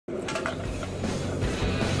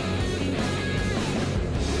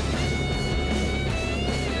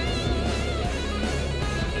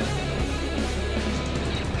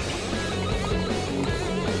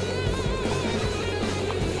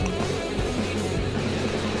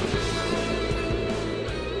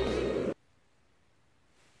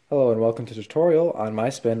Hello and welcome to the tutorial on my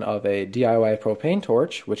spin of a DIY propane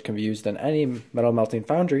torch, which can be used in any metal melting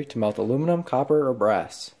foundry to melt aluminum, copper, or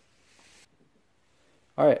brass.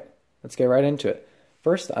 Alright, let's get right into it.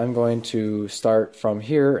 First, I'm going to start from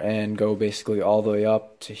here and go basically all the way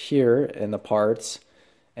up to here in the parts.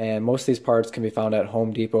 And most of these parts can be found at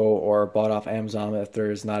Home Depot or bought off Amazon if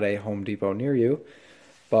there's not a Home Depot near you.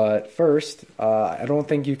 But first, I don't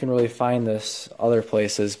think you can really find this other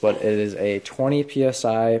places, but it is a 20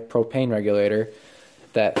 psi propane regulator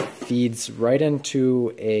that feeds right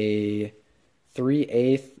into a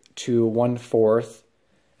 3/8 to 1/4,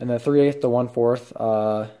 and the 3/8 to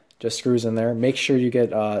 1/4 just screws in there. Make sure you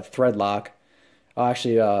get thread lock,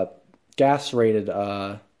 gas rated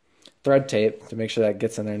thread tape to make sure that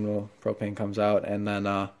gets in there and the propane comes out, and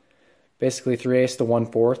then basically 3/8 to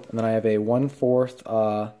 1/4, and then I have a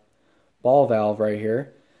 1/4 ball valve right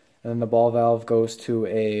here, and then the ball valve goes to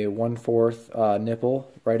a 1/4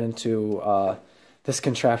 nipple right into this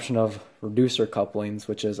contraption of reducer couplings,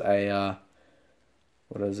 which is a a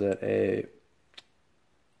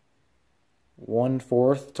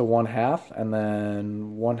 1/4 to 1/2, and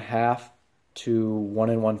then 1/2 to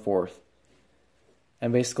 1 1/4,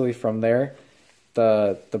 and basically from there.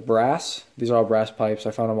 The brass, these are all brass pipes.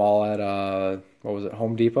 I found them all at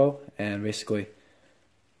Home Depot, and basically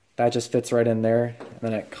that just fits right in there, and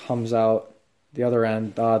then it comes out the other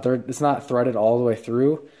end. It's not threaded all the way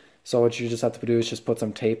through, so what you just have to do is just put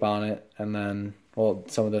some tape on it, and then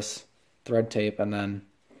some of this thread tape, and then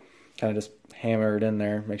kind of just hammer it in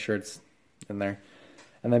there, make sure it's in there,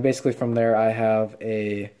 and then basically from there I have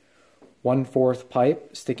a 1/4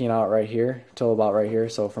 pipe sticking out right here till about right here.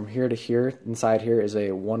 So from here to here, inside here is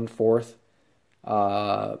a 1/4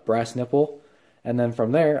 brass nipple, and then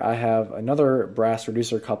from there I have another brass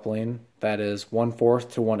reducer coupling that is 1/4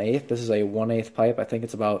 to 1/8. This is a 1/8 pipe. I think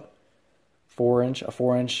it's about 4-inch, a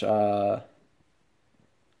 4-inch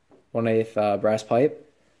 1/8 brass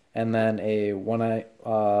pipe, and then a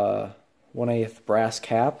 1/8 brass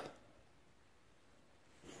cap.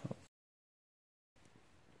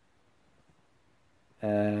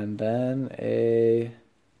 And then a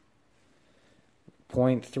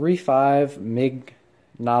 0.35 MIG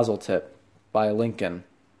nozzle tip by Lincoln.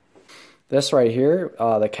 This right here,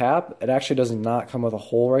 the cap, it actually does not come with a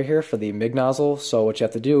hole right here for the MIG nozzle, so what you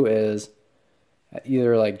have to do is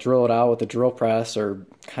either like drill it out with a drill press or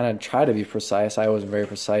kind of try to be precise. I wasn't very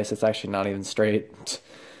precise, it's actually not even straight.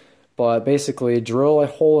 But basically drill a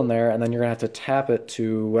hole in there, and then you're going to have to tap it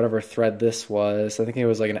to whatever thread this was. I think it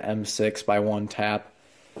was like an M6 by 1 tap.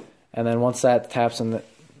 And then once that taps in,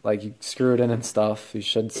 like you screw it in and stuff, you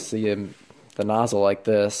should see the nozzle like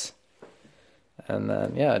this. And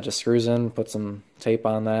then, yeah, it just screws in, put some tape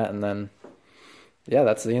on that, and then, yeah,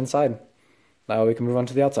 that's the inside. Now we can move on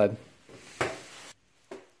to the outside.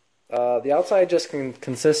 The outside just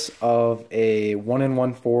consists of a 1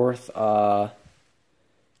 1/4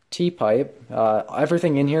 T-pipe.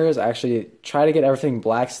 Everything in here is actually, try to get everything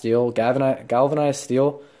black steel. Galvanized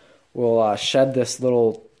steel will shed this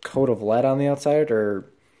little coat of lead on the outside, or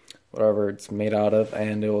whatever it's made out of,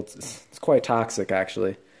 and it's quite toxic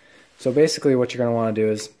actually. So basically what you're going to want to do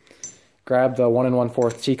is grab the 1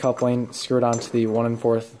 1/4 T coupling, screw it onto the 1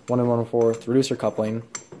 1/4 reducer coupling.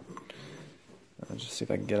 I'll just see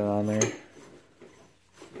if I can get it on there.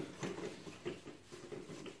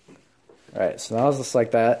 Alright, so now it's just like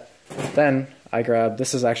that. Then I grab,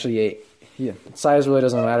 this is actually size really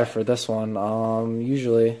doesn't matter for this one,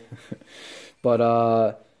 usually,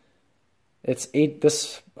 but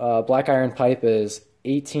this black iron pipe is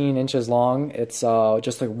 18 inches long. It's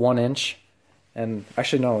just like 1 inch, and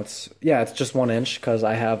actually no, it's just 1 inch, because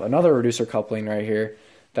I have another reducer coupling right here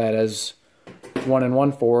that is 1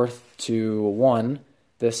 1/4 to 1.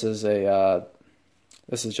 This is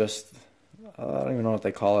just I don't even know what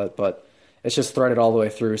they call it, but it's just threaded all the way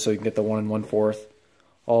through, so you can get the 1 1/4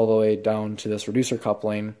 all the way down to this reducer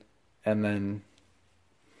coupling, and then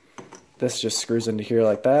this just screws into here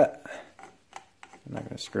like that. I'm not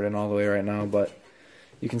going to screw it in all the way right now, but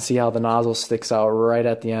you can see how the nozzle sticks out right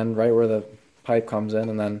at the end, right where the pipe comes in,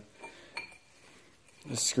 and then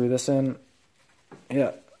just screw this in.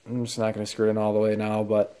 Yeah, I'm just not going to screw it in all the way now,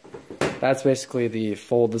 but that's basically the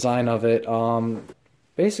full design of it.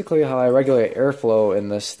 Basically how I regulate airflow in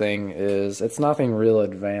this thing is, it's nothing real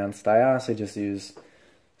advanced. I honestly just use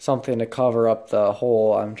something to cover up the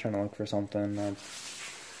hole. I'm trying to look for something.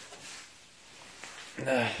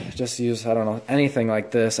 Just use, I don't know, anything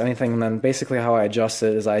like this, anything, and then basically how I adjust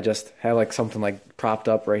it is I just have like something like propped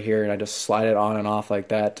up right here, and I just slide it on and off like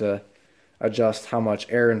that to adjust how much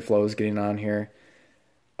air inflow is getting on here.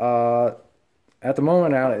 at the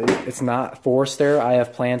moment, it's not forced air. I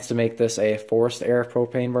have plans to make this a forced air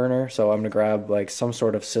propane burner, so I'm gonna grab like some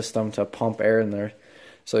sort of system to pump air in there,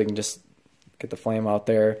 so you can just get the flame out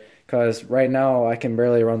there. Because right now I can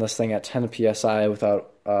barely run this thing at 10 psi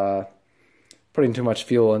without putting too much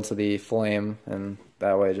fuel into the flame, and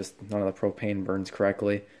that way just none of the propane burns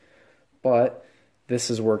correctly. But this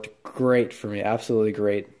has worked great for me, absolutely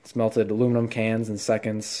great. It's melted aluminum cans in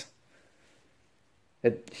seconds.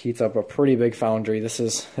 It heats up a pretty big Foundry. This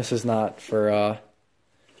is not for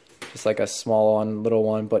just like a small one, little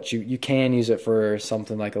one, but you can use it for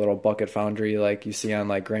something like a little bucket Foundry like you see on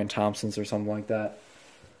like Grant Thompson's or something like that.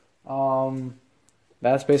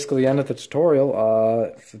 That's basically the end of the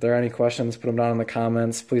tutorial. If there are any questions, put them down in the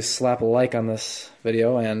comments. Please slap a like on this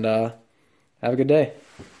video, and have a good day.